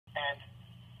And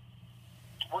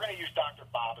we're going to use Dr.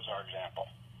 Bob as our example.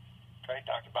 Okay,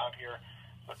 Dr. Bob here,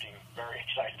 looking very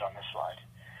excited on this slide.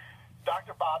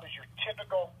 Dr. Bob is your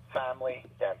typical family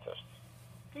dentist.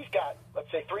 He's got,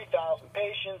 let's say, 3,000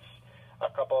 patients,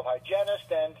 a couple of hygienists,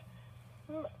 and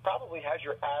probably has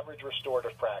your average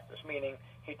restorative practice, meaning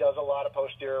he does a lot of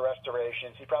posterior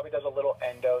restorations. He probably does a little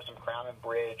endo, some crown and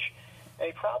bridge, and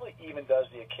he probably even does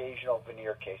the occasional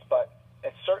veneer case, but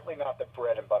it's certainly not the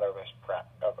bread and butter of his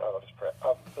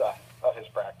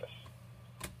practice.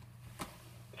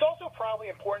 It's also probably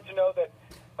important to know that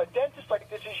a dentist like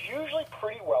this is usually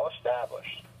pretty well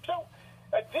established. So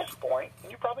at this point,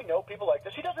 and you probably know people like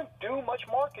this, he doesn't do much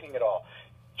marketing at all.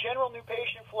 General new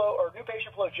patient flow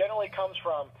generally comes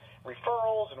from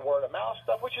referrals and word of mouth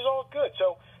stuff, which is all good.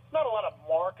 So not a lot of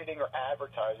marketing or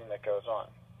advertising that goes on.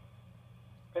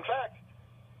 In fact,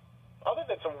 other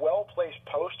than some well-placed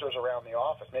posters around the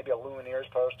office, maybe a Lumineers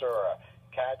poster or a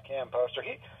CAD-CAM poster,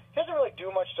 he doesn't really do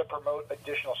much to promote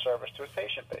additional service to his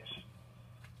patient base.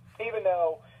 Even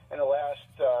though in the last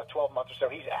 12 months or so,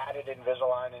 he's added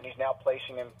Invisalign and he's now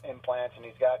placing implants and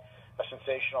he's got a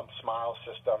sensational smile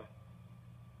system.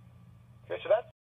 Okay, so that's